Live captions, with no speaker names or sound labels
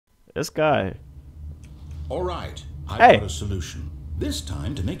This guy. All right, I've got a solution. This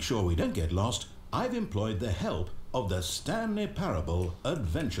time, to make sure we don't get lost, I've employed the help of the Stanley Parable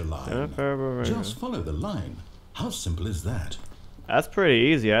Adventure Line. Just follow the line. How simple is that? That's pretty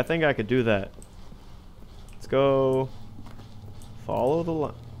easy. I think I could do that. Let's go. Follow the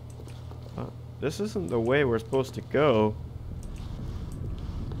line. This isn't the way we're supposed to go.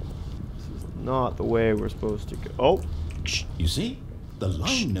 This is not the way we're supposed to go. Oh! You see? The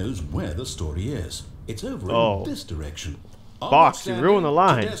line knows where the story is. It's over in this direction. Box, you ruined the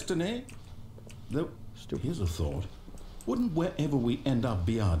line. Destiny. Though, here's a thought. Wouldn't wherever we end up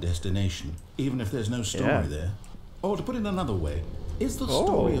be our destination, even if there's no story there? Or to put it another way, is the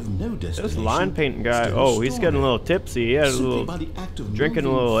story of no destination? This line painting guy, he's getting a little tipsy. He had a little drinking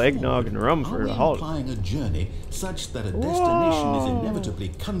a little eggnog and rum for the holiday. Implying a journey such that a destination is inevitably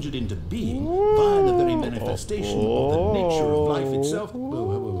conjured into being via the very manifestation of the nature of life itself.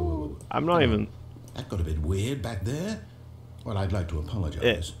 Whoa. I'm not even. That got a bit weird back there. Well, I'd like to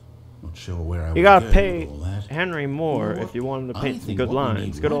apologize. Not sure where I. You gotta pay Henry more if you want him to paint some good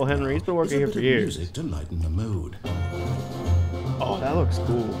lines. Good old Henry, he's been working here for years. Music to lighten the mood. Oh, that looks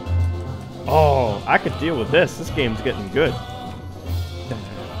cool. Oh, I could deal with this. This game's getting good.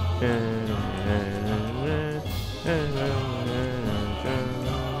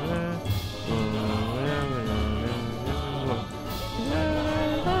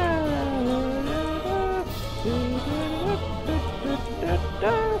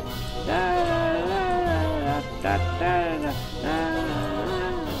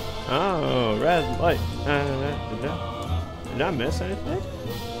 Oh, red light. Did I miss anything?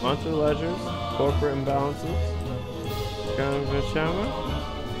 Monthly ledgers, corporate imbalances,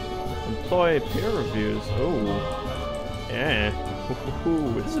 employee peer reviews. Oh, yeah.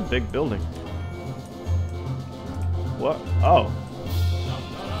 Ooh, this is a big building. What? Oh,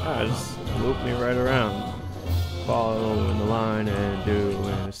 just loop me right around, following the line and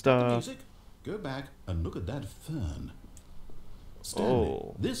doing stuff. Go back and look at that fern.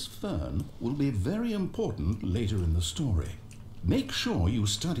 Stanley, this fern will be very important later in the story. Make sure you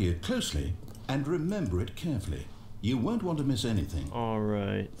study it closely and remember it carefully. You won't want to miss anything.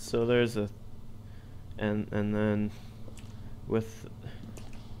 Alright, so there's a... And then... With...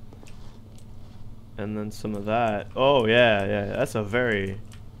 And then some of that. Oh, yeah, that's a very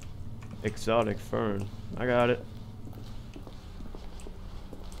exotic fern. I got it.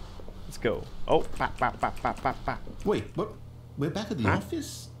 Let's go. Oh, Wait, what? We're back at the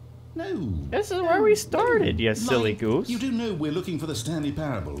office? No. This is where we started, you silly goose. You do know we're looking for the Stanley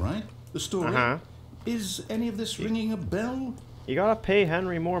Parable, right? The story? Is any of this ringing a bell? You gotta pay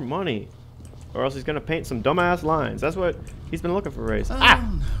Henry more money, or else he's gonna paint some dumbass lines. That's what he's been looking for, Race.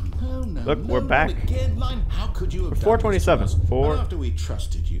 No. Look, we're back. Again, line. How could you have 427. After we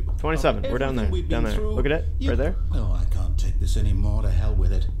trusted you. 27. We're down there. Down there. Look at it. Right there. Oh, I can't take this anymore. To hell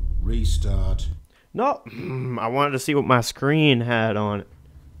with it. Restart. No, I wanted to see what my screen had on it.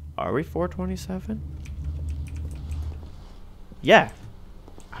 Are we 427? Yeah.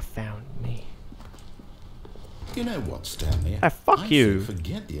 I found me. You know what, Stanley? Fuck you.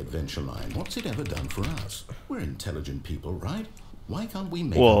 Forget the adventure line. What's it ever done for us? We're intelligent people, right? Why can't we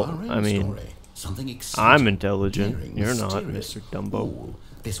make up our own story? Something exciting. I'm intelligent. Daring, You're not, mysterious. Mr. Dumbo. Ooh,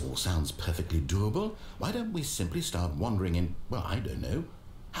 this all sounds perfectly doable. Why don't we simply start wandering in, well, I don't know.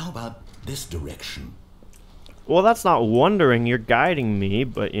 How about this direction? Well, that's not wondering. You're guiding me,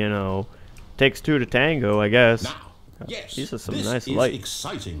 but, you know, takes two to tango, I guess. Now, yes, these are some this nice is lights.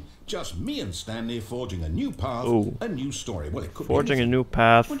 Exciting. Just me and Stanley forging a new path, a new story. Well, it could forging be a new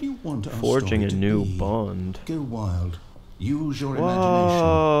path, what do you want our forging a story to new be? bond. Go wild. Use your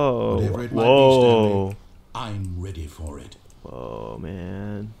Whoa. imagination. Whatever it might be, Stanley, I'm ready for it. Whoa,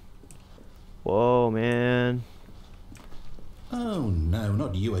 man. Whoa, man. Oh, no,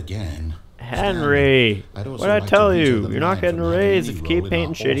 not you again. Henry, what'd I tell you? You're not getting a raise if you keep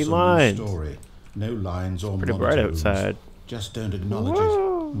painting shitty lines. Story. No lines or Pretty bright outside. Just don't acknowledge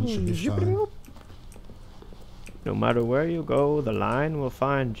it. It should be fine. No matter where you go, the line will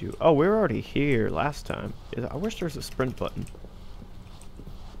find you. Oh, we were already here last time. I wish there was a sprint button.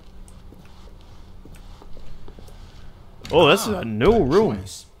 Oh, this is a new room.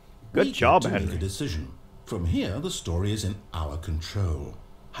 Good job, Henry. Decision. From here, the story is in our control.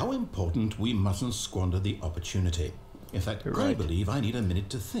 How important we mustn't squander the opportunity. In fact, I believe I need a minute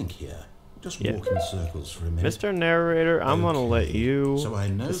to think here. Just walk in circles for a minute. Mr. Narrator, I'm gonna let you So I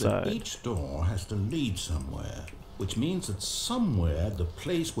know decide. that each door has to lead somewhere, which means that somewhere, the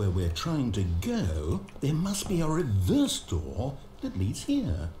place where we're trying to go, there must be a reverse door that leads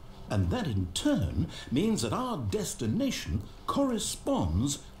here. And that in turn means that our destination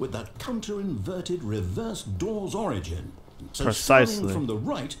corresponds with the counter-inverted reverse door's origin. So Precisely. starting from the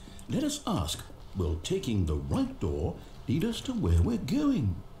right, let us ask, will taking the right door lead us to where we're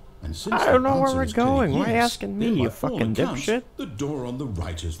going? And since I don't the know where answer we're is clearly going. Why are you yes, asking me, then you by all fucking accounts, dipshit? the door on the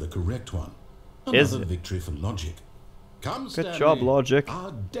right is the correct one. Is Another it? victory for logic. Come, Good Stanley. job, logic.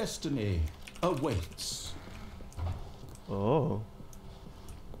 Our destiny awaits. Oh.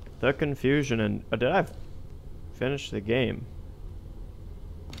 The confusion and... did I finish the game?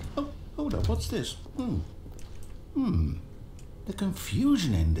 Oh, hold up. What's this? The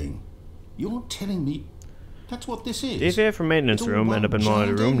confusion ending. You're telling me that's what this is? Deviate from maintenance It's all room, one end up in monitor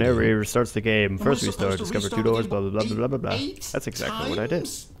giant room, ending. narrator restarts the game. Am I First supposed restart, to discover restart 2 doors, again blah blah blah blah blah blah. eight That's exactly what I did.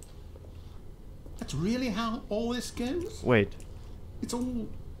 times? That's really how all this goes? Wait, It's all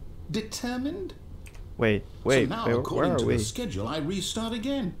determined? wait, So now, where according are to we? the schedule, I restart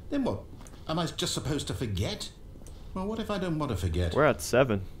again. Then what? Am I just supposed to forget? Well, what if I don't want to forget? We're at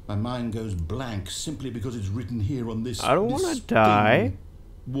 7. My mind goes blank simply because it's written here on this. I don't want this to die. thin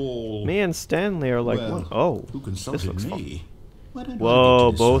wall. Me and Stanley are like, Well, what? Oh, who this consulted looks fun. me? Why don't I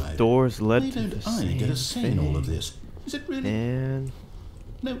Whoa, get to both decide? doors Why led to don't the I get a say same in all of thing. this? Is it really? And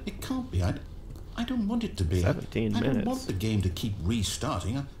No, it can't be. I don't want it to be. 17 I don't minutes. want the game to keep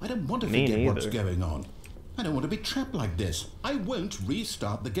restarting. I don't want to Me forget what's neither. going on. I don't want to be trapped like this. I won't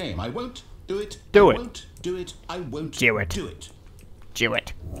restart the game. I won't do it. Do I it. won't do it. I won't Do it. do it. do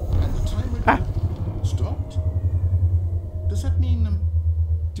it. And the timer stopped. Does that mean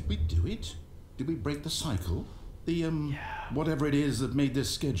did we do it? Did we break the cycle? The whatever it is that made this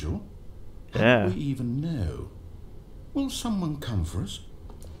schedule? How Yeah. do we even know? Will someone come for us?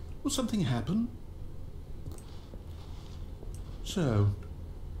 Will something happen? So,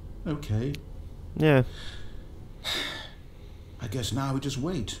 okay. Yeah. I guess now we just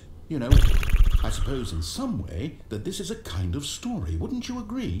wait. You know, I suppose in some way that this is a kind of story. Wouldn't you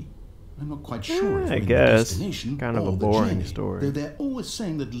agree? I'm not quite sure if I we're in the guess. destination Kind of or a the boring journey. story. Though they're always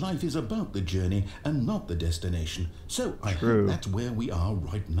saying that life is about the journey and not the destination. So I True. hope that's where we are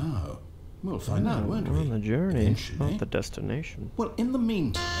right now. We'll find out, won't We're we? on the journey, Eventually. not the destination. Well, in the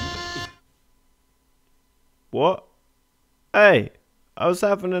meantime, What? Hey, I was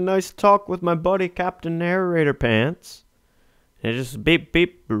having a nice talk with my buddy Captain Narrator Pants. And it just beep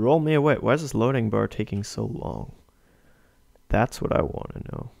beep roll me away. Why is this loading bar taking so long? That's what I want to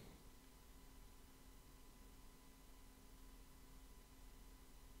know.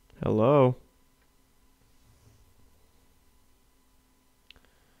 Hello?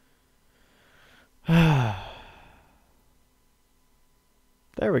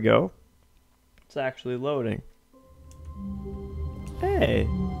 There we go. It's actually loading. Hey.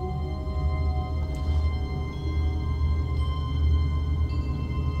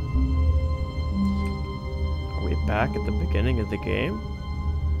 Are we back at the beginning of the game?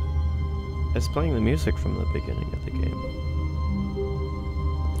 It's playing the music from the beginning of the game.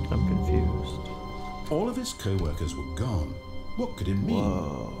 I'm confused. all of his co-workers were gone. What could it mean?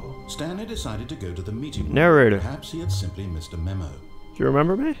 Whoa. Stanley decided to go to the meeting room. Narrator. Perhaps he had simply missed a memo. Do you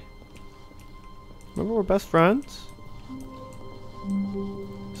remember me? Remember we're best friends?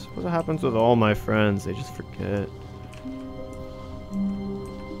 This is what happens with all my friends. They just forget.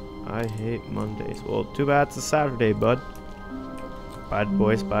 I hate Mondays. Well, too bad it's a Saturday, bud. Bad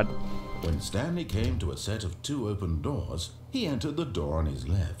boys, bad. When Stanley came to a set of 2 open doors, he entered the door on his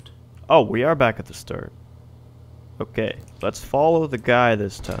left. Oh, we are back at the start. Okay, let's follow the guy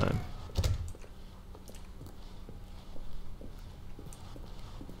this time.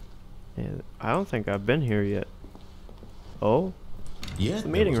 Yeah, I don't think I've been here yet. Oh? Yet the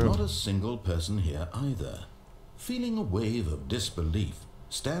there meeting was room. not a single person here either. Feeling a wave of disbelief,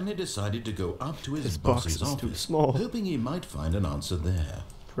 Stanley decided to go up to his This box boss's is too office, small. hoping he might find an answer there.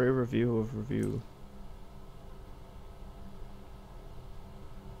 Pre-review of review.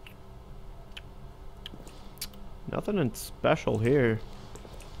 Nothing in special here.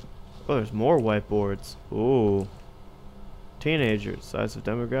 Oh, there's more whiteboards. Ooh. Teenagers. Size of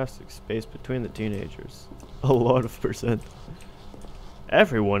demographics. Space between the teenagers. A lot of percent.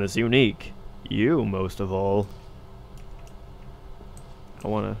 Everyone is unique. You most of all. I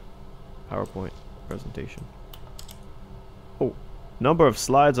want a PowerPoint presentation. Oh. Number of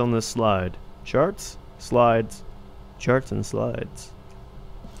slides on this slide. Charts, slides, charts and slides.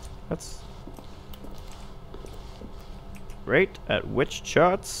 That's... Rate at which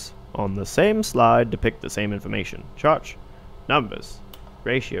charts on the same slide depict the same information. Charts, numbers,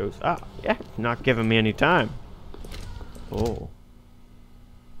 ratios. Ah, yeah, not giving me any time. Oh.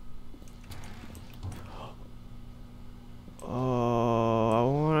 Oh, I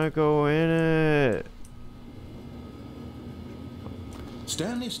want to go in it.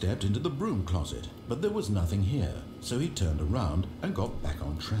 Stanley stepped into the broom closet, but there was nothing here, so he turned around and got back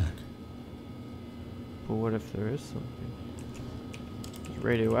on track. But what if there is something? It's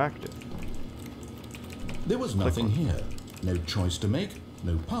radioactive. There was nothing here. No choice to make,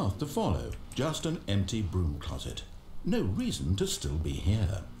 no path to follow, just an empty broom closet. No reason to still be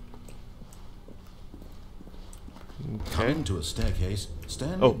here. Okay. Coming to a staircase,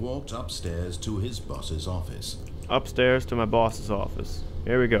 Stanley walked upstairs to his boss's office. Upstairs to my boss's office.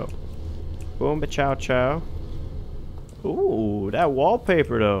 Here we go. Boom, ba chow chow. Ooh, that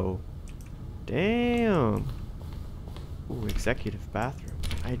wallpaper though. Damn. Ooh, executive bathroom.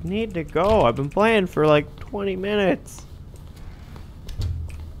 I need to go. I've been playing for like 20 minutes.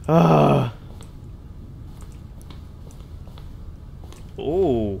 Ah.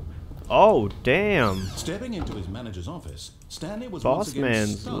 Ooh. Oh, damn. Stepping into his manager's office, Stanley was Boss once again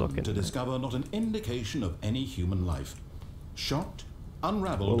man's stunned looking to discover not an indication of any human life. Shocked,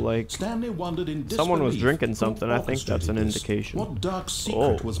 unraveled, well, like, Stanley wondered in disbelief. someone was drinking something. I think that's an indication. What dark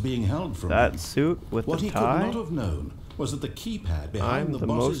secret was being held from that him? suit with what the he tie? could not have known was that the keypad behind I'm the the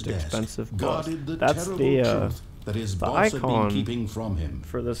boss's most desk expensive boss. guarded the That's terrible the truth that his boss had been icon keeping from him.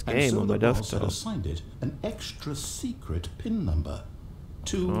 for this And game so on the my boss desktop. had assigned it an extra secret PIN number,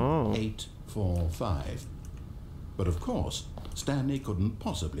 2845. But of course, Stanley couldn't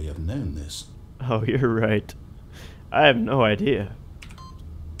possibly have known this. Oh, you're right. I have no idea.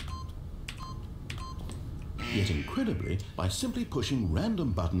 Yet incredibly, by simply pushing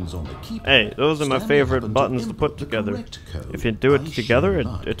random buttons on the keypad, Hey, those are my Stanley favorite happened buttons to input put the together. correct code If you do it by together, sheer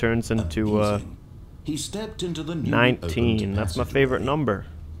luck. it turns into Amazing. He stepped into the newly 19. opened That's my favorite passageway. number.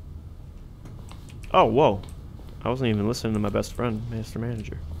 Oh, whoa. I wasn't even listening to my best friend, Mr.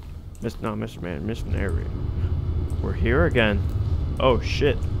 Manager. Mr. Narrator. We're here again. Oh,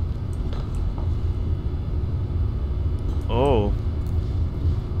 shit. Oh.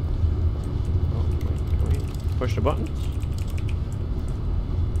 Can we push the buttons?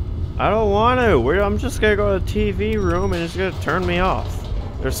 I don't want to. I'm just gonna go to the TV room and it's gonna turn me off.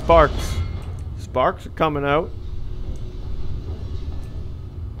 There's sparks. Sparks are coming out.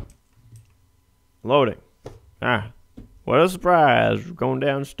 Loading. Ah. What a surprise. We're going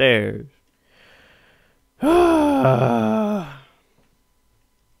downstairs.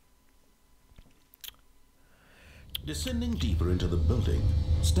 Descending deeper into the building,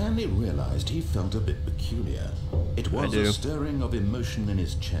 Stanley realized he felt a bit peculiar. It was a stirring of emotion in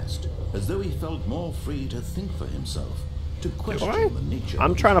his chest, as though he felt more free to think for himself, to question the nature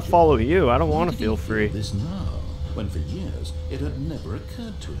I'm of trying to his follow job. you. I don't Why want to did he feel free. This now, when for years it had never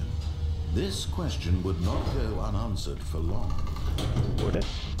occurred to him. This question would not go unanswered for long. Would it?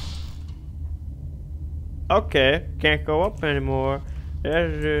 Okay, can't go up anymore.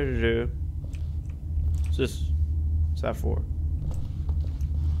 What's this? What's that for?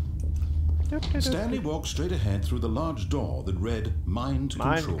 Stanley walked straight ahead through the large door that read Mind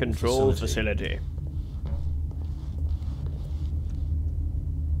Control Facility.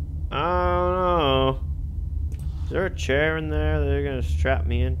 I don't know. Is there a chair in there that they're gonna strap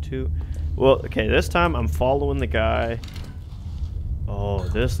me into? Well, okay, this time I'm following the guy. Oh,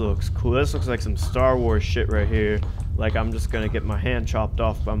 this looks cool. This looks like some Star Wars shit right here. Like I'm just gonna get my hand chopped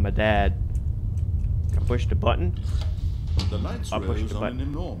off by my dad. Can I push the button? The lights rose on an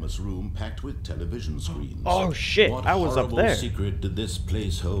enormous room packed with television screens. Oh shit, I was up there. What secret did this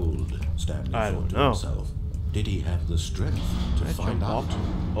place hold? Stanley thought to himself. Did he have the strength to find out?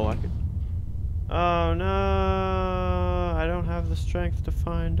 Oh, I could. Oh no, I don't have the strength to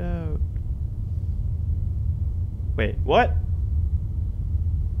find out. Wait, what?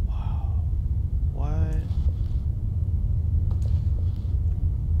 Wow. What?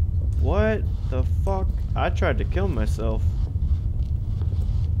 What the fuck? I tried to kill myself.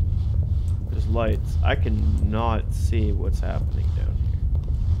 There's lights. I cannot see what's happening down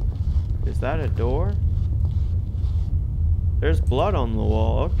here. Is that a door? There's blood on the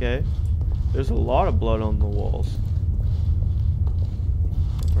wall. Okay. There's a lot of blood on the walls.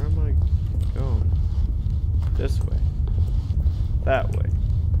 Where am I going? This way. That way.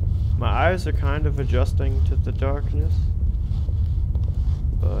 My eyes are kind of adjusting to the darkness.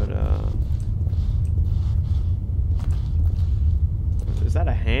 But, is that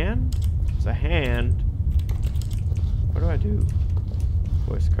a hand? It's a hand. What do I do?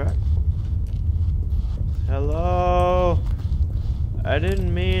 Voice crack. Hello? I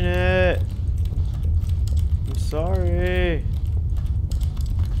didn't mean it. I'm sorry.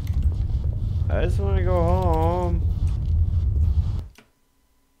 I just want to go home.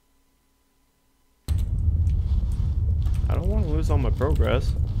 I don't want to lose all my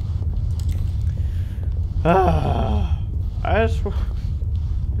progress. Ah, I just. How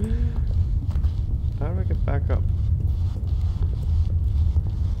do I get back up?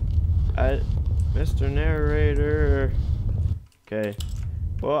 Mr. Narrator. Okay.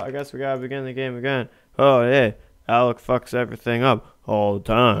 Well, I guess we gotta begin the game again. Oh, yeah. Alec fucks everything up all the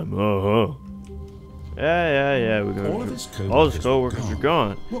time. Yeah. All his co-workers are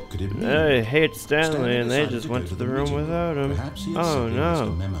gone. They hate Stanley and they just went to the room without him. Oh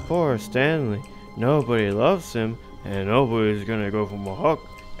no, poor Stanley. Nobody loves him and nobody's gonna go from a hook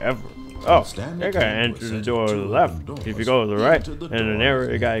ever. Oh, you gotta enter the door to the left. If you go to the right, and the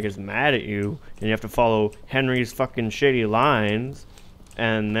narrator guy gets mad at you, and you have to follow Henry's fucking shitty lines,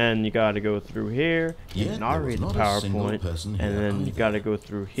 and then you gotta go through here and not read the PowerPoint, and then you gotta go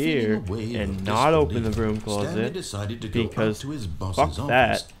through here and not open the broom closet, because fuck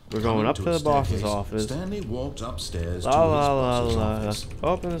that. We're going up to the boss's office. Stanley walked upstairs La la la la.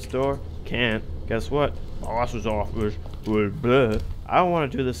 Open this door. Can't. Guess what? Boss's office. Blah. I don't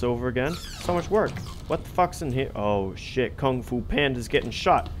want to do this over again. So much work. What the fuck's in here? Oh shit, Kung Fu Panda's getting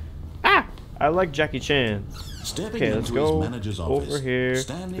shot. Ah! I like Jackie Chan. Okay, let's go over here.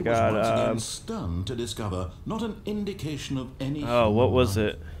 Stanley We got, was once again stunned to discover not an indication of any. Oh, what was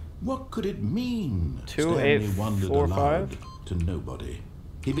it? What could it mean? 2845? To nobody.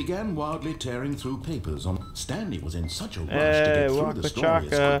 He began wildly tearing through papers on. Stanley was in such a rush to get through the story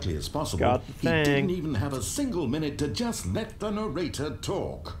as quickly as possible. He didn't even have a single minute to just let the narrator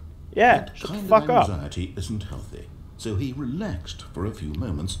talk. Yeah, that shut kind the fuck of anxiety isn't healthy. So he relaxed for a few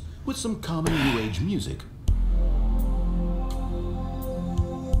moments with some calming new age music.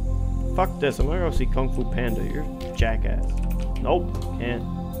 Fuck this, I'm gonna go see Kung Fu Panda. You're a jackass. Nope, can't.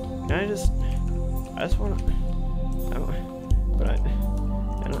 Can I just wanna.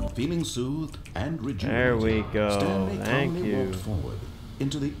 Feeling soothed and rejuvenated, there we go. Stanley Thank calmly you. walked forward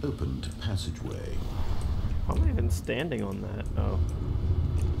into the opened passageway. How am I even standing on that? Oh.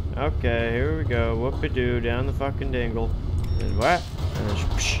 Okay, here we go. Whoopie-doo, down the fucking dingle. And what? And then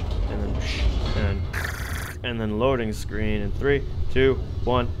psh, and then psh, and then loading screen in 3, 2,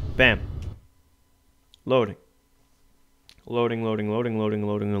 1, bam. Loading. Loading.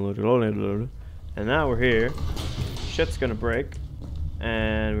 And now we're here. Shit's gonna break.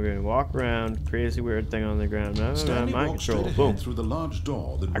 And we're gonna walk around, crazy weird thing on the ground. Mind control. Boom. Through the large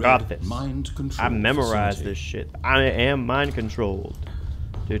door that I got this. Mind control I memorized facility. this shit. I am mind controlled.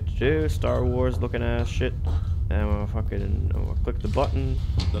 Star Wars looking ass shit. And I'm gonna click the button.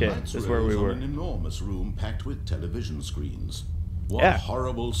 Okay, this is where we were. An enormous room packed with television screens. What Yeah.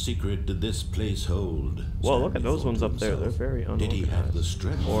 horrible secret did this place hold? Well, look at Stanley those thought ones to up there. They're himself. very Did he have the unorganized.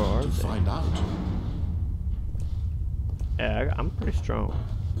 strength Or are to they? find out? Yeah, I'm pretty strong.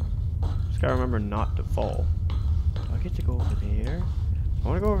 Just gotta remember not to fall. Do I get to go over there? I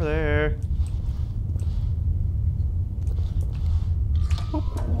wanna go over there.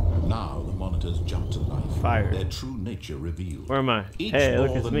 Now the monitors jump to life. Fire. Their true nature revealed. Where am I? Each Hey, look,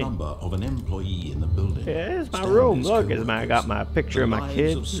 bore it's the me. number of an employee in the building. Yeah, it's my Stanley's room. Look, I co-workers. got my picture of The my lives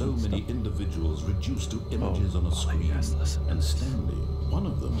kids. of so and many stuff. individuals reduced to images on a you screen. guys listen to And this. Stanley, one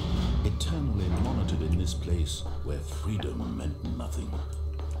of them, eternally monitored in this place where freedom meant nothing.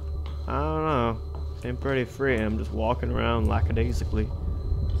 I don't know. Seem pretty free. I'm just walking around lackadaisically.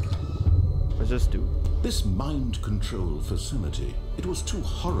 What's this do? This mind control facility, it was too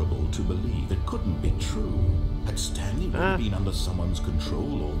horrible to believe. It couldn't be true. Had Stanley really been under someone's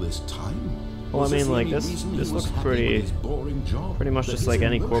control all this time? Well, Was I this mean, the like, only this reason he looks was happy pretty- with his boring job? pretty much That just his like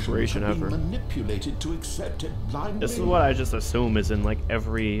any emotions corporation had been ever. manipulated to accept it blindly. This is what I just assume is in like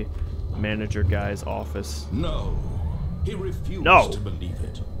every manager guy's office. No. He refused No. to believe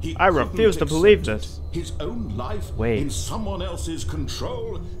it. He I couldn't refuse to believe accept this. it. His own life Wait. in someone else's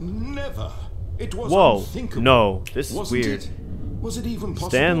control? Never. It was Whoa. unthinkable. No, this is Wasn't weird. it? Was it even possible?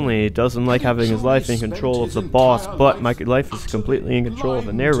 Stanley doesn't like Had he having his life in truly control spent of the his boss, entire but my life life is completely in control of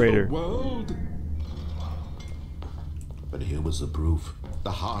the blind to narrator. world? But here was the proof.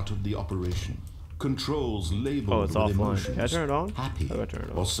 The heart of the operation. Controls labeled Oh, it's with offline. emotions. Can I turn it on? Happy, How do I turn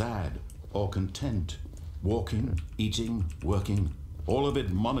it on? or sad, or content. Walking, eating, working. All of it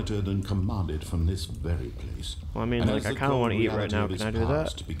monitored and commanded from this very place. Well, I mean, And like, as I the kinda wanna cold eat right reality now. of his Can I do that?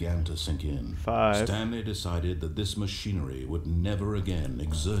 past began to sink in. 5. Stanley decided that this machinery would never again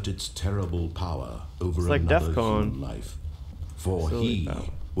exert its terrible power over It's like another DEFCON. human life. For Silly he power.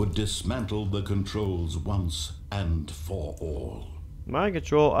 would dismantle the controls once and for all. Mind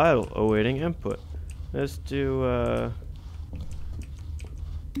control idle, awaiting input. Let's do,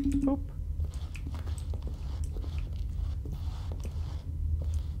 boop.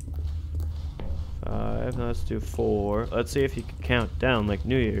 5, now let's do 4. Let's see if you can count down like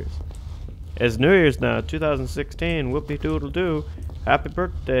New Year's. It's New Year's now, 2016. Whoopie doodle doo. Happy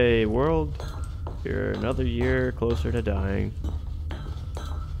birthday, world. You're another year closer to dying.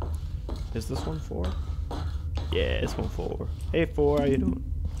 Is this one 4? Yeah, it's one 4. Hey 4, how you doing?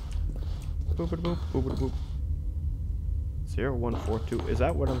 Boop boop boop boop. 0142. Is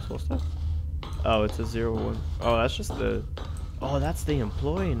that what I'm supposed to have? Oh, it's a 01. Oh, that's just the. Oh, that's the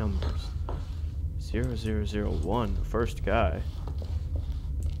employee numbers. 0001, the first guy.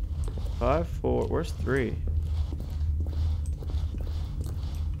 54. Where's 3?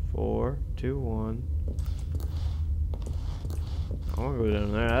 4, 2, 1. I wanna go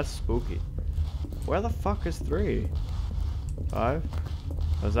down there. That's spooky. Where the fuck is 3? 5?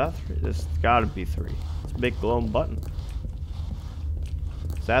 Was that 3? This gotta be 3. It's a big glowing button.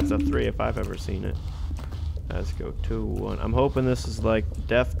 So that's a 3 if I've ever seen it. Let's go 2, 1. I'm hoping this is like the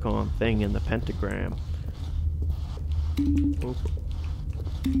DEFCON thing in the pentagram. Oop.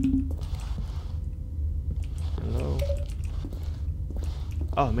 Hello.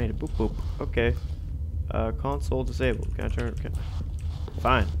 Oh, I made it. Boop boop. Okay. Console disabled. Can I turn it?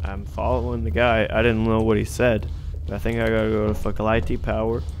 Fine. I'm following the guy. I didn't know what he said, but I think I gotta go to faculty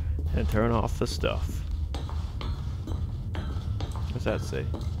power and turn off the stuff. What's that say?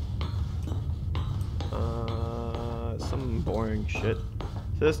 Some boring shit.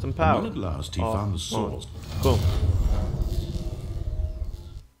 System power. And when at last he found the source. Boom.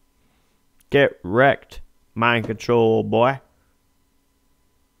 Get wrecked, mind control boy.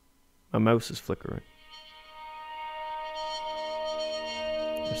 My mouse is flickering.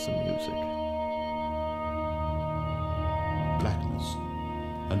 There's some music. Blackness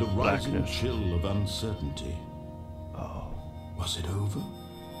and a rising chill of uncertainty. Oh. Was it over?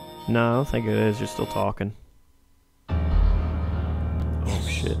 No, I don't think it is. You're still talking. Oh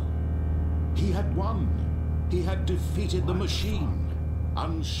shit. He had won. He had defeated the machine.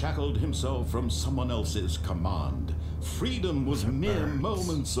 Unshackled himself from someone else's command. Freedom was mere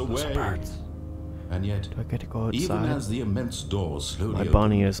moments away. And yet, do I get to go outside? even as the immense door slowly opened, my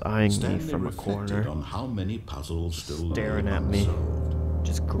bunny is eyeing Stanley me from a corner, on how many puzzles still staring lay at me, unsolved.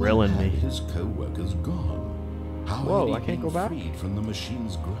 just grilling Where me. had his co-workers gone? How Whoa, had I he can't go been back? freed from the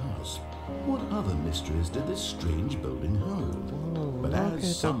machine's grasp? What other mysteries did this strange building hold? Whoa, But look at as the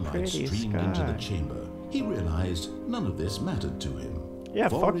sunlight pretty streamed into the sky. chamber, he realized none of this mattered to him. Yeah,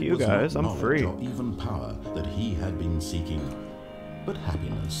 For fuck it you was not guys, I'm knowledge free. or even power that he had been seeking, but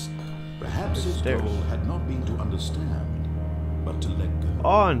happiness. Perhaps his Stairs. goal had not been to understand, but to let go.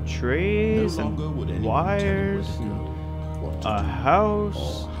 On trees No and longer would anyone wires tell him where to go, what to a do,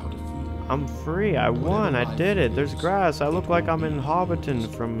 house. or how to feel. I'm free. I won. I did it. There's grass. I look like I'm in Hobbiton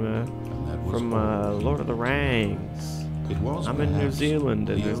from Lord of the Rings. It was I'm in New perhaps Zealand,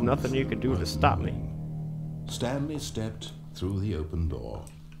 and the there's only nothing you thing can do to worth stop me. knowing. Stanley stepped through the open door.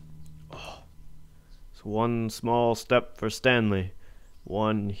 It's one small step for Stanley,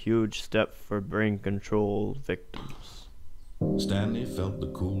 one huge step for brain control victims. Stanley felt the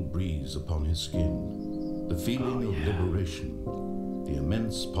cool breeze upon his skin, the feeling of liberation, the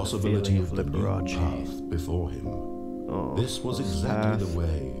immense possibility of of the new Liberace. path before him. Oh, This was this exactly path. the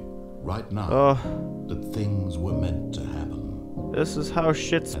way, right now, Oh, that things were meant to happen. this is how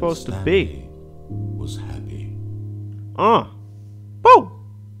shit's And supposed to Stanley be. was happy. Boom!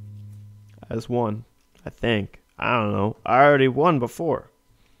 As one, I think. I don't know. I already won before.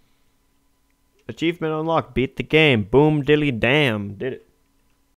 Achievement unlocked. Beat the game. Boom dilly damn. Did it.